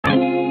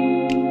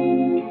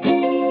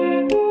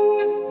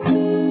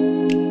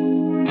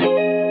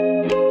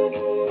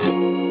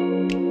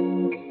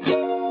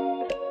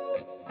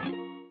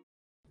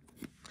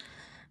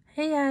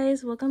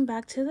guys, welcome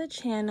back to the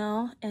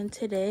channel, and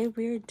today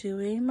we're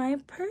doing my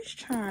purse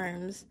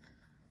charms.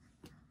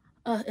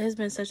 It has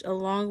been such a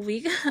long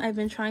week. I've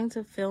been trying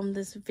to film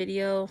this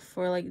video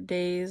for like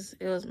days.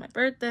 It was my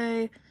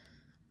birthday.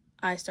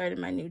 I started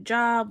my new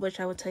job, which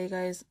I will tell you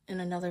guys in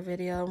another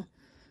video,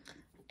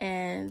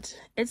 and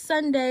it's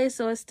Sunday,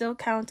 so it still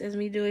counts as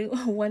me doing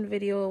one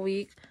video a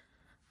week,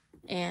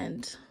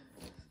 and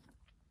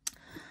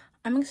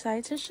I'm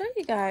excited to show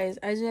you guys.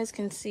 As you guys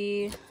can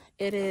see,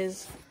 it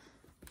is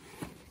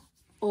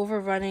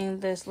overrunning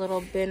this little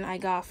bin I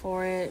got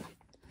for it.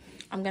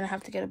 I'm gonna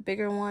have to get a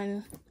bigger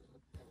one.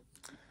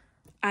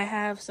 I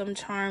have some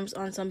charms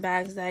on some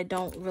bags that I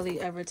don't really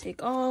ever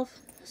take off,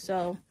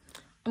 so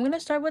I'm gonna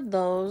start with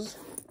those.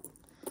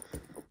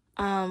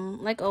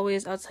 Like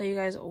always, I'll tell you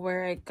guys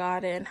where I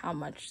got it and how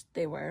much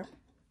they were.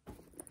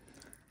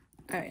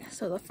 Alright,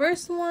 so the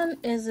first one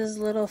is this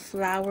little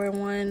flower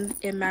one.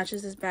 It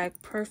matches this bag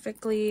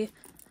perfectly.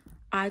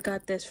 I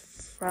got this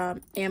from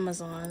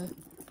Amazon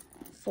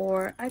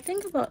for I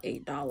think about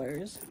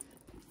 $8,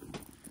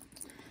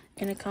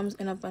 and it comes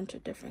in a bunch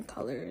of different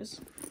colors.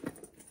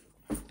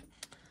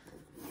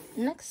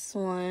 Next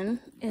one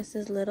is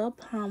this little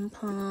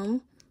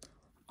pom-pom,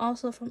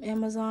 also from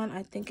Amazon.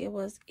 I think it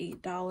was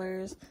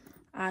 $8.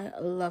 I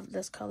love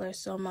this color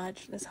so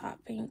much, this hot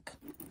pink,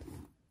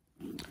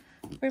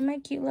 for my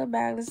cute little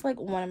bag. This is like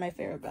one of my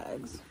favorite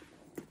bags.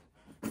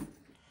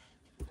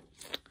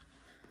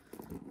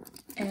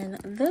 And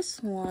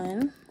this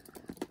one,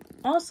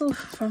 also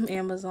from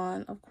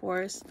Amazon, of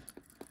course.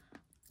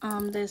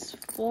 This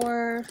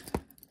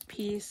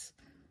 4-piece,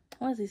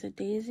 what is these,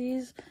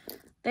 daisies?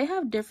 They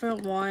have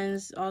different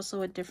ones, also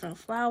with different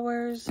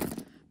flowers.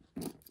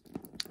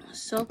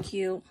 So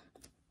cute.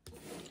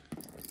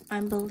 I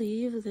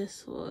believe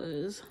this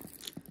was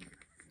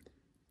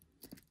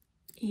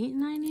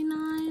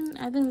 $8.99.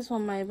 I think this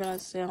one might have been on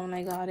sale when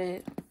I got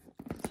it.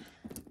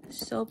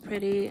 So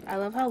pretty. I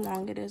love how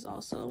long it is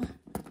also.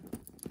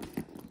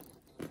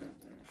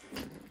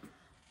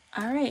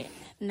 Alright,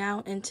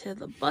 now into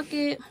the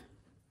bucket.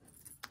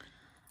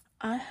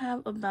 I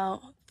have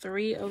about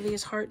 3 of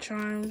these heart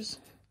charms.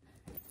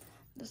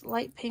 This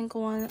light pink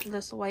one,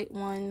 this white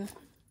one,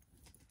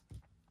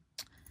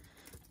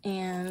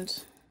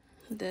 and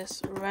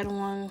this red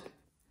one.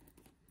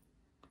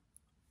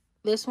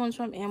 This one's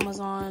from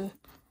Amazon.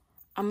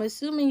 I'm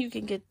assuming you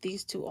can get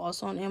these two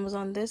also on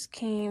Amazon. This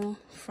came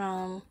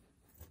from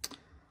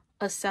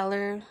a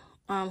seller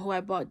who I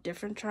bought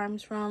different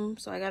charms from,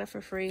 so I got it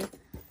for free.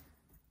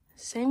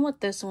 Same with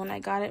this one. I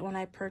got it when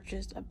I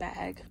purchased a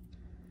bag.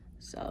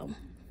 So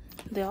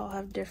they all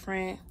have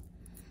different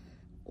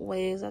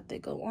ways that they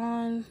go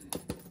on.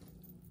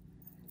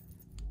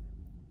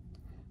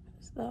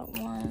 There's that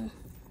one.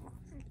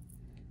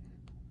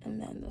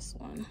 And then this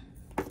one.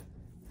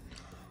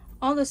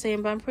 All the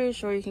same, but I'm pretty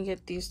sure you can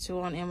get these two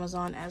on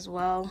Amazon as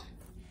well.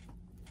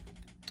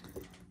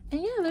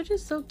 And yeah, they're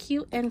just so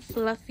cute and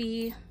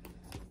fluffy.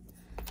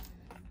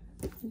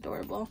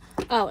 Adorable.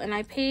 Oh, and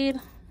I paid...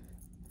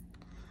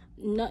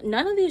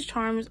 none of these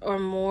charms are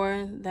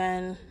more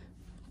than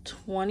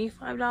 $25,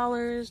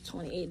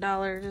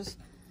 $28.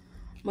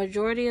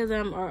 Majority of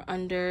them are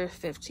under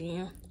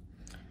 $15.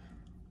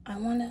 I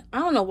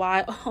don't know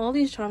why all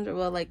these charms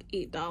are like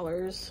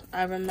 $8.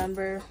 I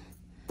remember.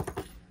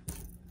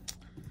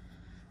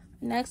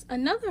 Next,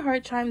 another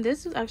heart charm.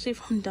 This is actually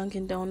from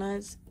Dunkin'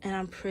 Donuts, and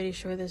I'm pretty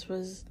sure this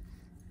was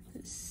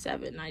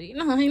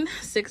 $7.99,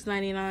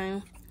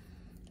 $6.99.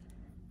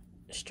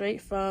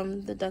 Straight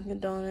from the Dunkin'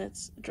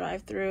 Donuts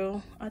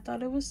drive-thru. I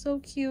thought it was so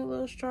cute,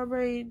 little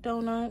strawberry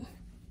donut.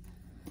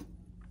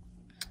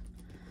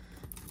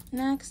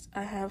 Next,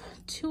 I have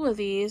 2 of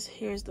these.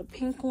 Here's the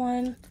pink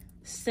one,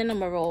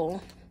 cinnamon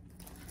roll.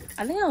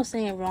 I think I was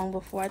saying it wrong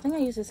before. I think I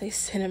used to say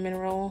cinnamon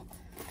roll.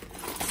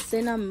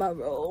 Cinnamon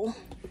roll.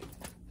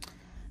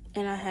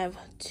 And I have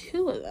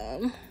 2 of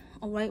them,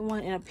 a white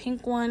one and a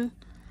pink one.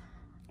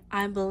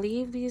 I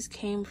believe these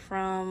came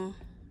from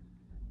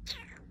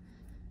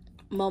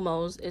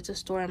Momo's. It's a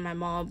store in my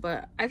mall,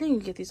 but I think you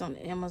can get these on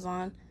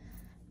Amazon.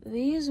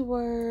 These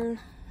were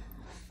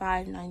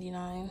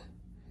 $5.99.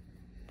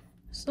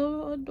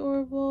 So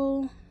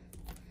adorable.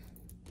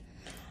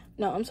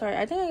 No, I'm sorry.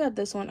 I think I got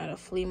this one at a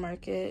flea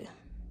market.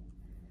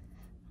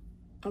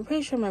 I'm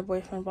pretty sure my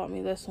boyfriend bought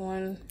me this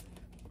one.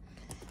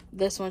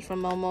 This one's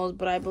from Momo's,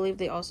 but I believe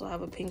they also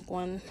have a pink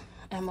one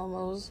at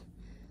Momo's.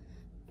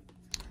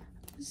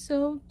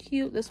 So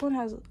cute. This one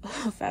has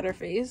a fatter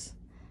face,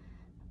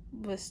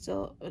 but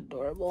still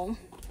adorable.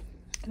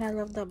 And I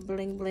love the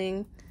bling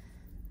bling.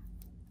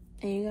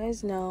 And you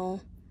guys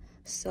know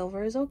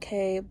silver is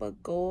okay,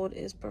 but gold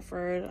is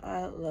preferred.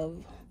 I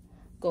love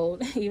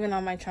gold, even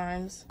on my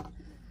charms.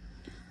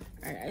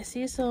 Alright, I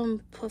see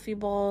some puffy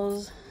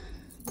balls.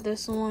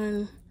 This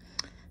one,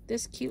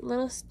 this cute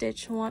little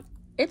Stitch one.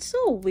 It's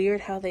so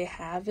weird how they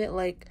have it.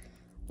 Like,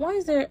 why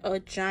is there a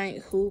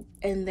giant hoop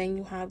and then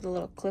you have the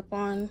little clip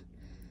on?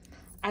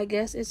 I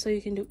guess it's so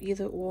you can do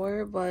either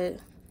or, but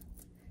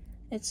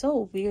it's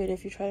so weird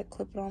if you try to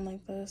clip it on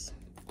like this.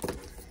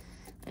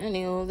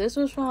 Anyway, this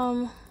was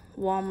from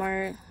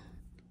Walmart.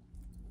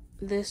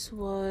 This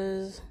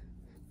was,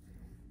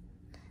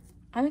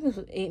 I think this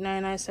was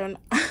 $8.99.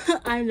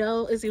 I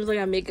know it seems like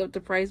I make up the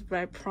price, but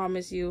I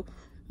promise you,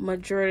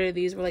 majority of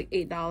these were like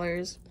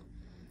 $8.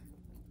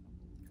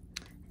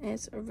 And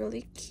it's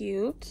really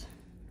cute.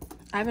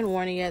 I haven't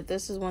worn it yet.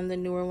 This is one of the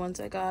newer ones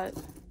I got.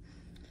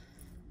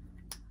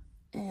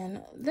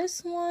 And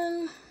this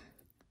one,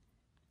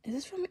 is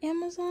this from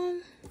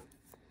Amazon?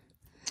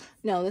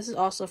 No, this is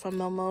also from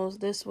Momo's.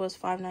 This was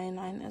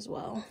 $5.99 as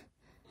well.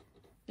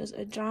 Just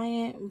a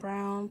giant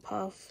brown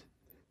puff.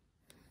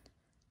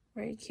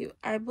 Very cute.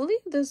 I believe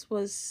this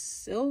was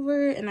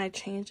silver and I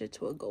changed it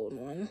to a gold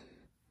one.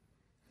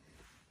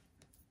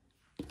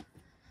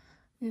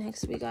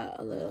 Next, we got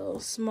a little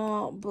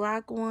small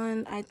black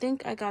one. I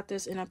think I got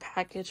this in a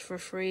package for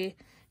free.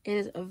 It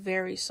is a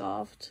very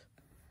soft.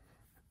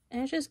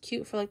 And it's just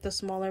cute for like the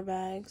smaller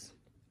bags.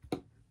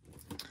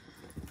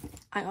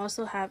 I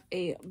also have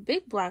a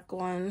big black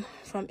one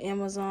from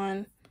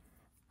Amazon.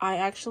 I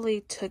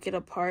actually took it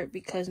apart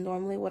because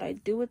normally what I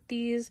do with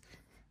these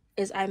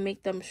is I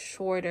make them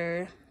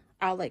shorter.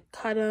 I'll like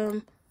cut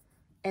them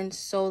and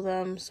sew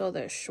them so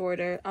they're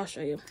shorter. I'll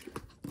show you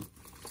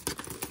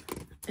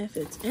if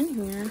it's in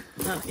here.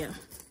 Oh yeah,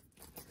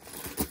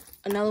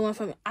 another one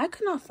from, I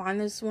could not find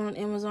this one on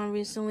Amazon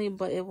recently,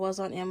 but it was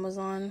on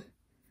Amazon.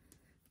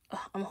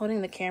 I'm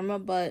holding the camera,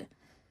 but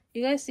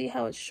you guys see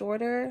how it's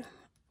shorter?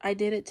 I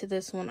did it to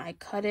this one. I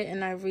cut it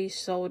and I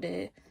re-sewed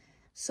it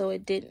so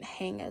it didn't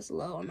hang as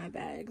low on my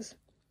bags.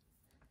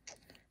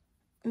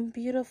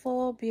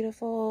 Beautiful,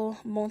 beautiful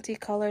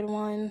multicolored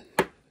one.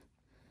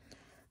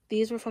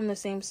 These were from the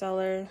same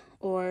seller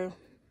or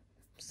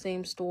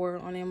same store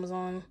on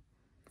Amazon.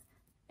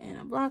 And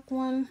a black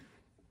one.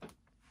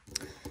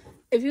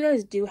 If you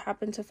guys do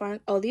happen to find,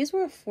 oh, these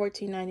were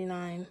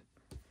 $14.99.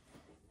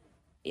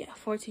 Yeah,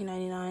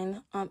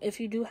 $14.99. If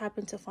you do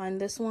happen to find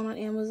this one on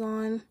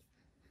Amazon,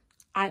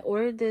 I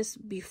ordered this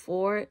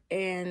before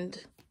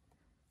and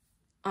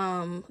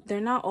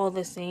they're not all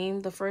the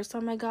same. The first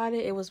time I got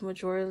it, it was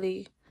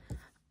majority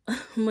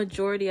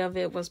of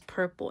it was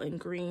purple and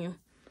green.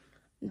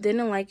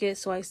 Didn't like it,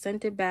 so I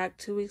sent it back.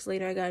 2 weeks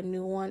later, I got a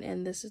new one,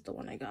 and this is the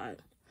one I got.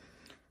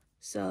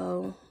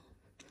 So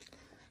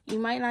you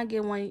might not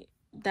get one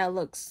that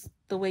looks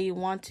the way you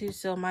want to.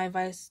 So my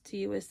advice to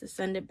you is to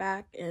send it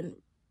back and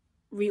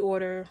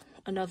reorder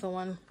another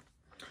one,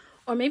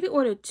 or maybe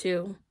order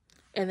two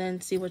and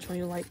then see which one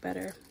you like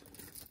better.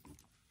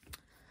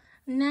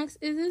 Next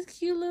is this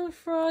cute little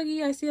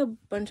froggy. I see a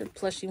bunch of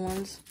plushy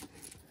ones.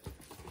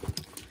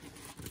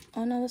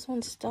 Oh no, this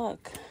one's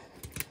stuck.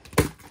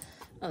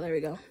 Oh, there we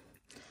go.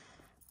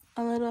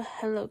 A little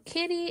Hello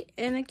Kitty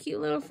and a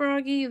cute little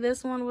froggy.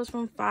 This one was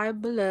from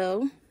Five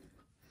Below.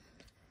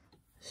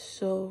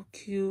 So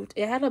cute.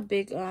 It had a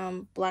big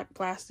black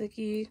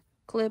plasticky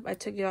clip. I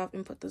took it off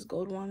and put this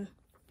gold one.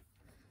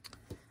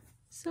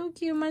 So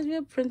cute. Reminds me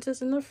of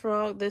Princess and the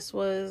Frog. This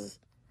was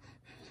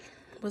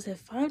it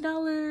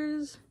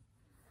 $5?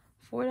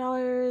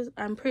 $4?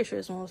 I'm pretty sure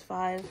this one was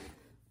 $5.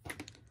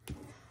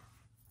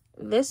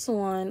 This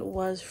one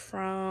was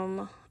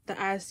from the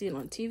I See It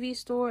on TV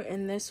store,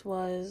 and this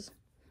was,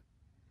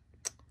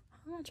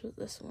 how much was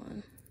this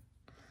one?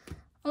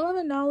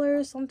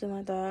 $11, something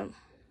like that.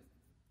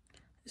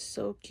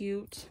 So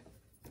cute.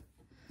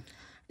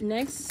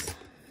 Next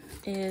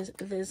is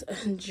this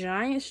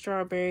giant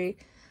strawberry.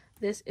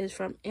 This is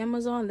from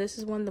Amazon. This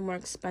is one of the more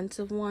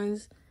expensive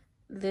ones.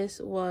 This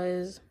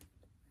was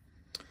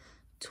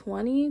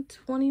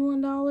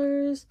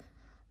 $21,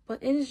 but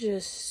it is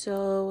just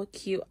so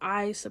cute.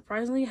 I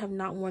surprisingly have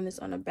not worn this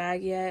on a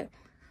bag yet,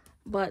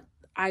 but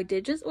I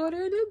did just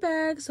order a new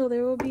bag, so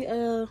there will be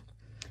a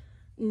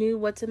new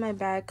what's in my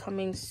bag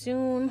coming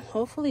soon,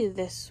 hopefully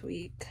this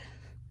week.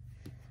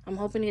 I'm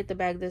hoping to get the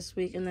bag this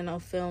week, and then I'll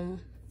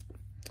film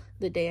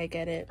the day I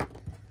get it.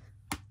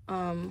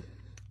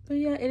 But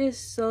yeah, it is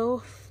so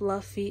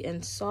fluffy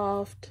and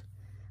soft.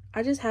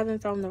 I just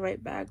haven't found the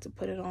right bag to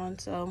put it on,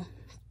 so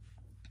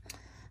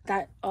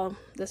that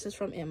this is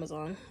from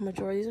Amazon.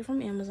 Majorities are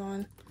from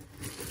Amazon.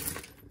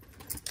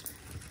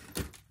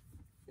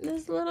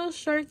 This little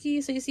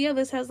sharky, so you see how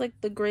this has like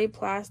the gray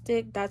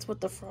plastic? That's what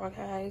the frog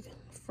had,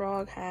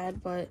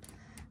 but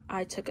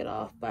I took it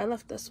off, but I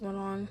left this one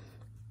on.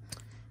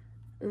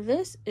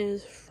 This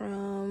is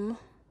from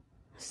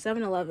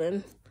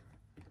 7-Eleven,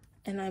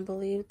 and I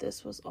believe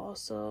this was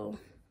also,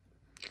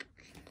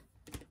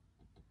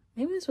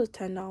 maybe this was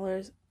 $10,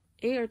 $8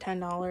 or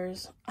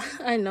 $10.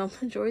 I know,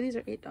 majority of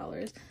these are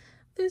 $8.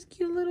 This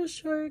cute little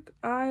shark,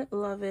 I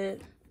love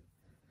it.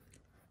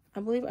 I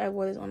believe I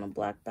wore this on a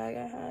black bag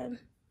I had.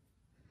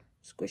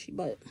 Squishy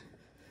butt.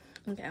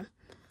 Okay,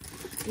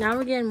 now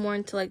we're getting more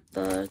into like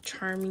the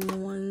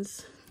charming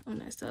ones. Oh,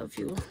 I still have a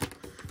few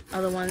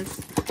other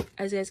ones.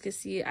 As you guys can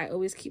see, I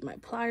always keep my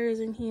pliers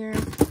in here.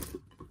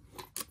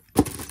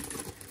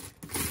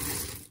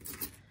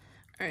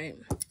 Alright,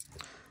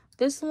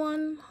 this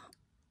one,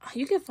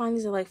 you can find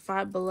these at like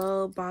Five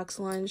Below, Box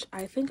Lunch.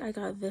 I think I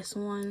got this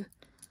one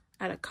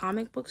at a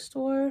comic book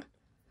store.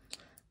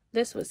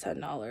 This was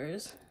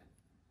 $10.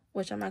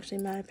 which I'm actually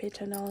mad I paid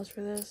 $10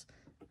 for this.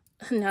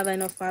 Now that I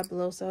know Five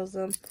Below sells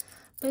them.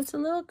 But it's a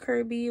little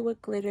Kirby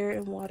with glitter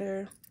and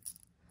water.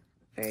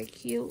 Very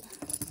cute.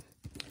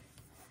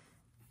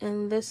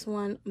 And this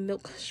one,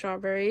 milk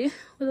strawberry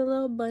with a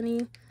little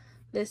bunny.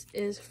 This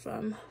is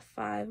from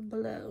Five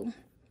Below.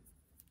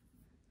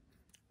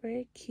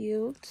 Very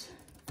cute.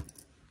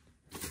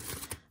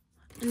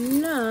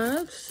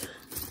 Next,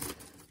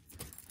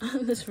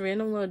 this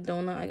random little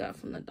donut I got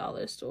from the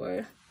dollar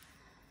store.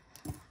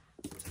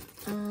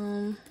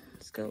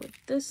 Let's go with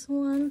this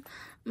one.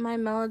 My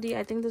Melody,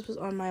 I think this was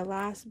on my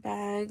last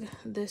bag.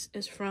 This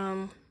is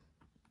from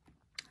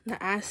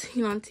the As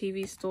Seen on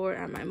TV store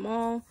at my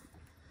mall.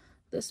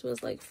 This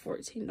was like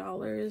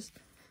 $14.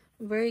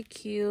 Very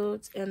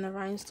cute, and the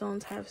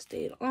rhinestones have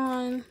stayed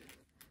on.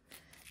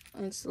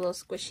 And it's a little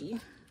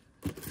squishy.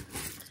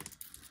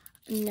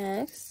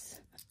 Next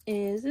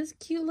is this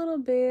cute little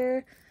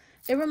bear.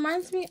 It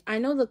reminds me, I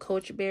know the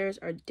Coach bears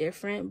are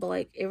different, but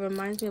like it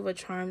reminds me of a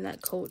charm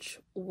that Coach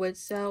would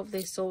sell if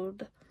they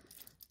sold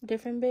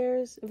different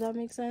bears, if that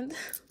makes sense.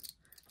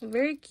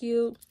 Very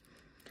cute.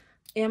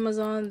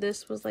 Amazon,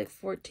 this was like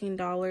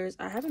 $14.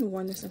 I haven't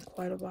worn this in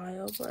quite a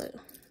while, but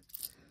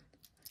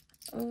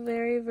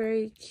very,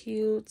 very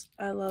cute.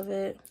 I love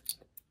it.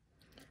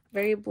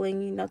 Very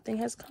blingy. Nothing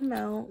has come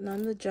out.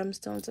 None of the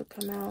gemstones have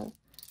come out.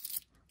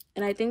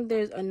 And I think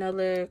there's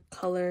another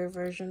color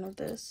version of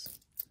this.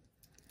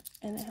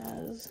 And it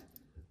has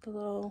the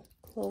little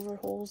clover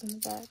holes in the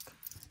back.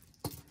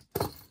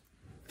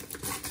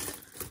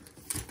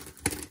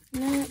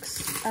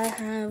 Next, I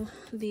have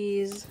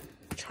these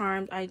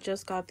charms. I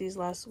just got these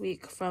last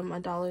week from a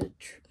not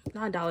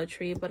a Dollar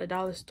Tree, but a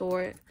dollar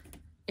store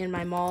in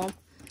my mall.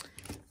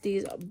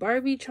 These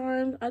Barbie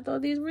charms. I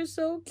thought these were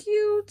so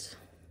cute.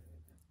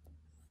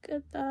 Look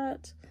at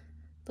that.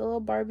 The little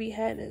Barbie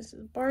head is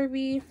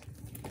Barbie.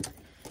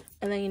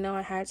 And then, you know,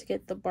 I had to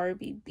get the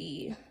Barbie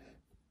bee.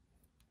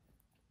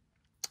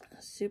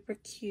 Super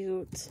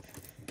cute.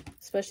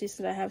 Especially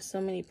since I have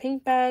so many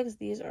pink bags.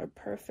 These are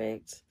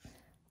perfect.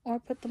 Or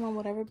put them on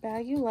whatever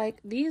bag you like.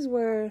 These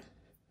were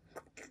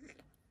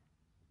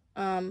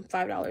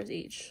 $5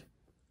 each.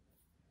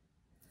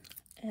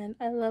 And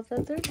I love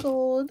that they're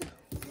gold.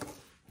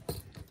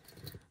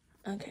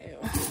 Okay,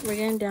 we're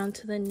getting down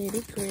to the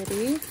nitty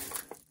gritty.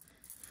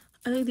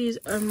 I think these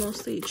are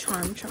mostly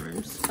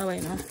charms. Oh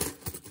wait, no.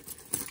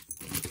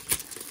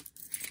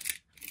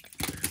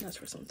 That's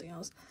for something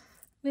else.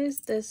 There's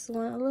this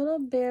one, a little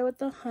bear with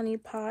the honey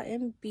pot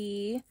and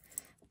bee.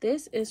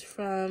 This is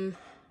from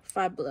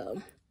Five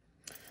Below.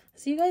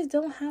 So you guys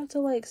don't have to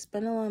like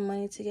spend a lot of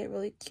money to get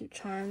really cute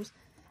charms.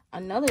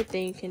 Another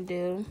thing you can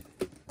do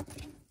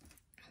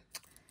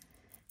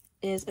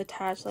is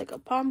attach like a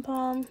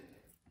pom-pom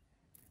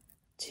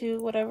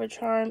to whatever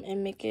charm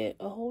and make it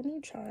a whole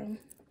new charm.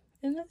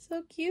 Isn't that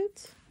so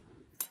cute?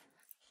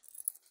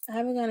 I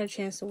haven't gotten a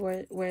chance to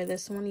wear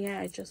this one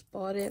yet. I just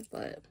bought it,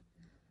 but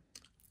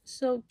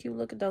so cute.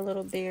 Look at that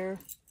little bear.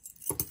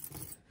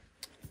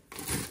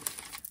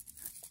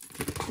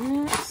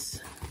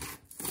 Next.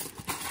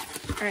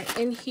 Alright,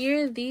 and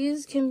here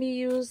these can be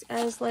used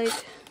as like,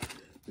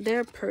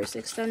 they're purse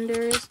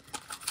extenders,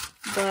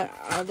 but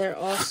they're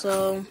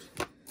also,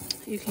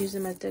 you can use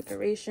them as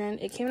decoration.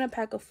 It came in a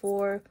pack of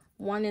 4.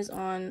 One is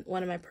on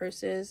one of my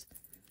purses.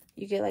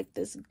 You get like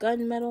this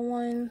gunmetal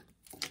one,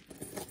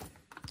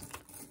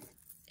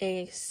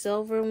 a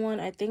silver one.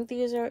 I think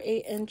these are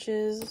 8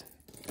 inches.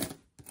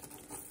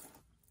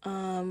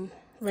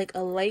 Like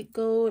a light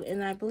gold,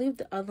 and I believe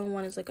the other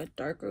one is like a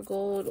darker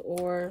gold,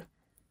 or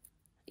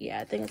yeah,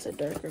 I think it's a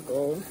darker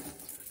gold.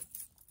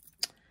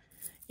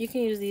 You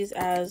can use these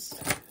as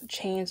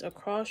chains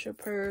across your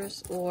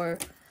purse or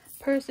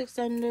purse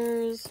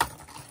extenders.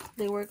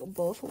 They work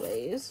both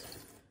ways.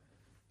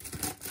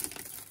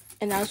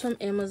 And that was from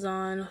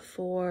Amazon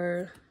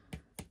for,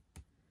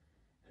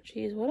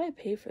 geez, what did I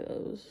pay for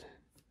those?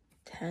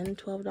 $10,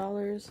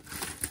 $12.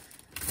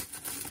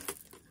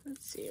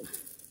 Let's see.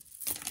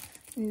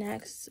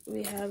 Next,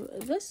 we have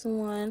this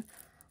one.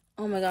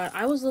 Oh my god,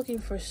 I was looking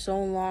for so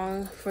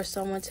long for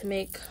someone to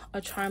make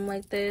a charm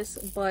like this,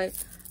 but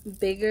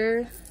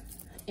bigger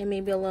and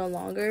maybe a little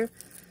longer.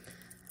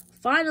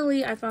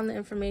 Finally, I found the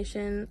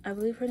information. I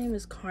believe her name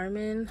is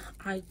Carmen.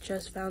 I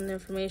just found the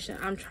information.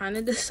 I'm trying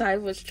to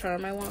decide which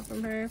charm I want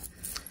from her.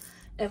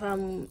 If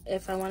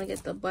I want to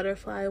get the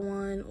butterfly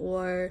one,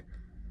 or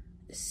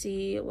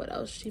see what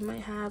else she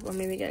might have, or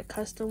maybe get a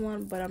custom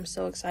one. But I'm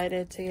so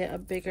excited to get a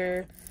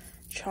bigger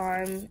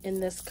charm in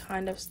this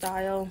kind of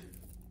style.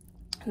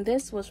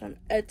 This was from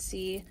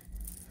Etsy.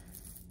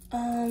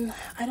 I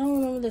don't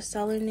remember the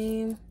seller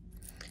name.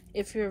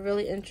 If you're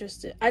really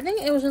interested, I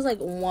think it was just like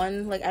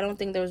one, like I don't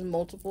think there was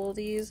multiple of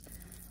these.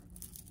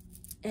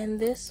 And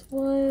this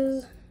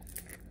was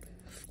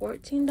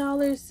 $14,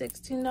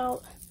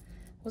 $16.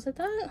 Was it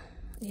that?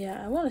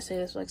 Yeah, I want to say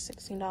this was like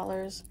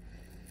 $16.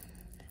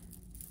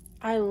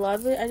 I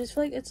love it. I just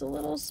feel like it's a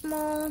little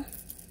small,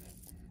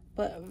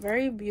 but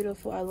very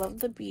beautiful. I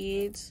love the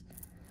beads.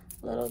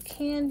 A little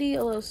candy,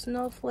 a little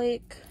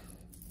snowflake.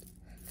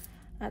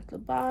 At the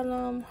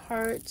bottom,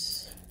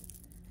 hearts.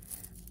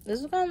 This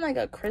is kind of like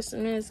a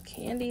Christmas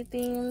candy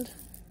themed.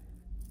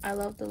 I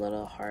love the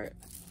little heart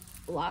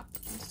lock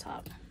on the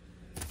top.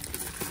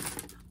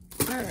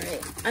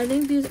 Alright, I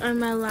think these are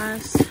my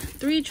last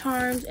 3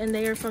 charms, and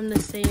they are from the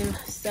same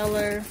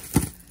seller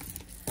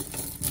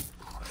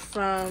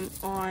from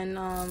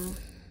on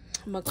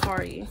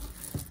Mercari.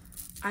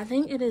 I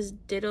think it is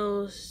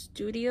Ditto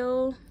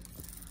Studio.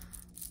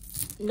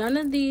 None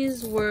of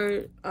these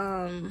were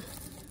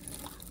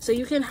so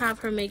you can have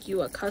her make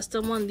you a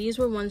custom one. These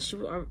are ones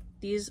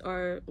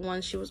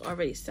she was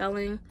already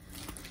selling,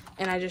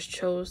 and I just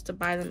chose to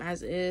buy them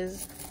as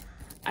is.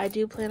 I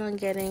do plan on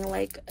getting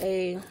like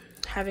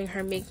having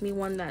her make me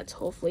one that's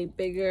hopefully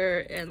bigger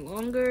and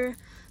longer,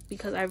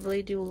 because I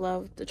really do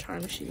love the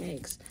charms she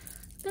makes.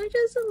 They're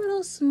just a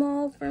little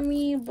small for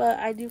me, but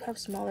I do have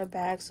smaller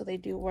bags, so they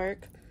do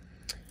work.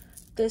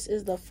 This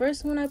is the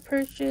first one I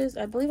purchased.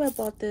 I believe I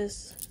bought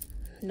this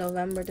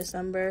November,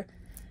 December.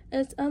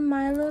 It's a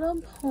My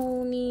Little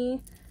Pony.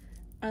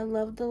 I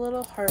love the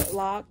little heart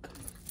lock.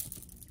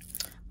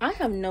 I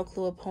have no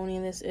clue what pony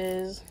this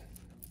is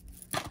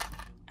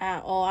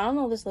at all. I don't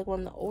know if this is like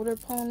one of the older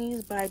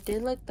ponies, but I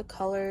did like the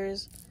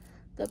colors,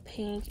 the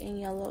pink and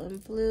yellow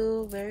and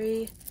blue.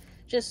 Very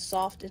just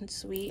soft and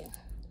sweet.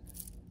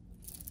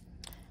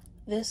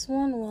 This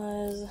one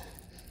was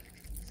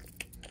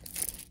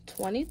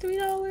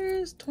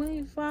 $23,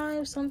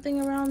 $25,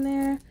 something around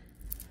there.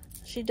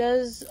 She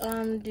does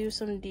do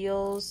some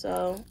deals,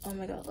 so oh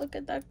my god, look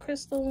at that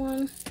crystal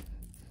one.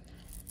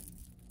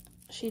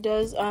 She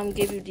does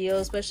give you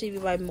deals, especially if you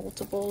buy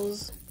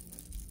multiples.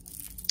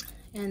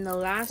 And the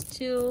last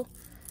 2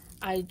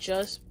 I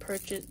just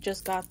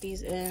got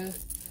these in.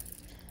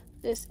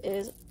 This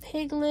is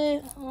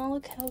Piglet. Oh,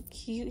 look how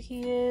cute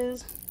he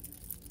is.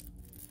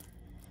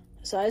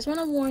 So I just want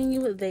to warn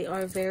you, they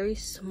are very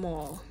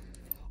small.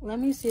 Let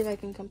me see if I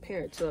can compare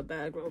it to a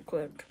bag real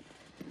quick.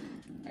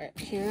 All right,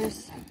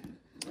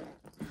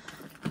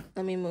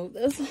 let me move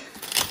this.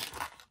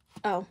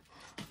 Oh,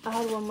 I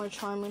had one more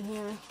charm in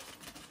here.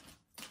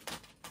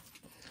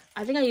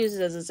 I think I use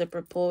it as a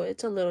zipper pull.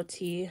 It's a little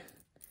tee.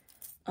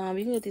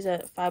 You can get these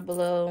at Five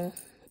Below,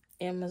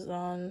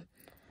 Amazon.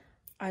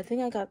 I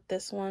think I got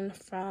this one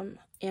from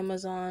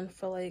Amazon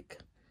for like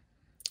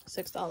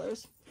 $6.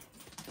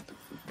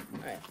 All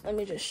right, let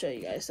me just show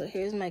you guys. So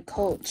here's my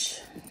Coach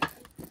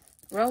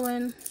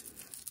Rowan,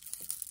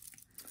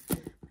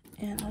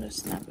 and I'll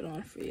just snap it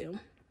on for you.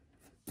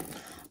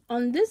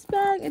 On this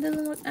bag, it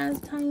doesn't look as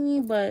tiny,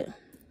 but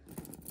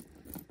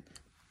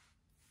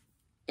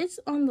it's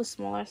on the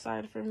smaller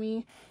side for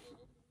me.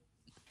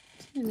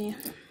 Excuse me.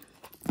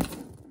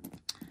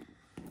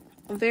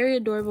 Very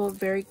adorable,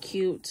 very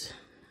cute.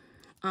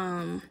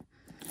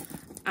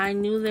 I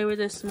knew they were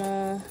this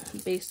small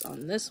based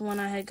on this one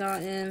I had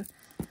gotten,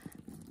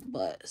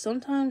 but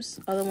sometimes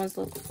other ones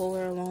look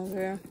fuller or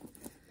longer.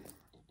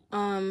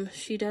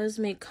 She does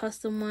make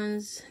custom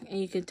ones, and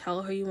you can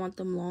tell her you want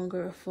them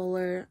longer or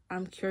fuller.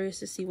 I'm curious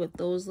to see what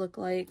those look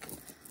like.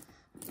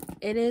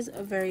 It is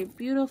a very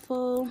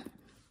beautiful.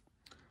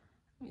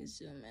 Let me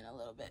zoom in a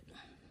little bit.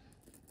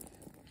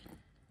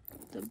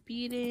 The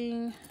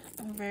beading,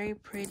 very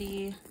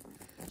pretty.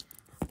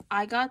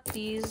 I got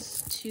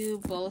these 2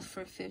 both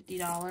for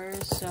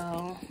 $50,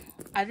 so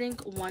I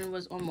think one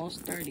was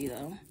almost $30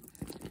 though.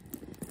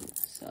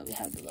 So we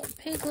have the little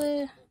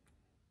Piglet.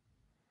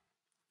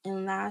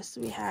 And last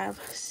we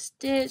have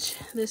Stitch.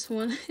 This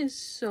one is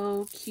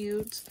so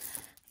cute.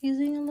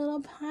 Using a little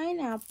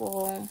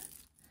pineapple.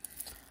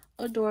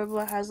 Adorable.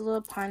 It has a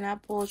little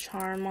pineapple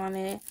charm on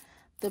it.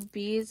 The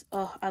beads,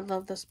 oh, I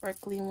love the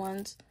sparkly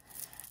ones.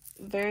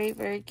 Very,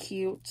 very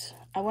cute.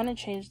 I want to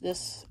change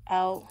this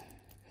out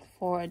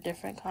for a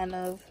different kind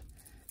of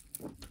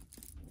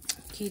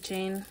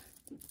keychain.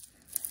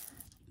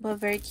 But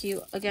very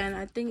cute. Again,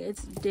 I think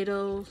it's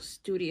Ditto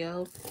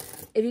Studio.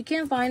 If you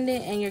can't find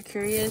it and you're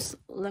curious,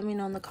 let me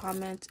know in the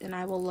comments and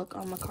I will look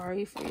on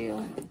Mercari for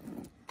you.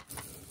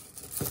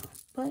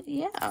 But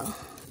yeah,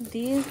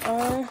 these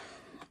are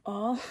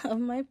all of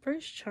my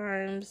purse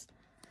charms.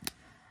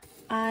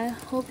 I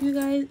hope you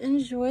guys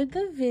enjoyed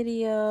the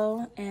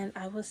video, and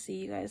I will see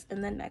you guys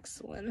in the next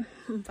one.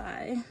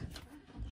 Bye.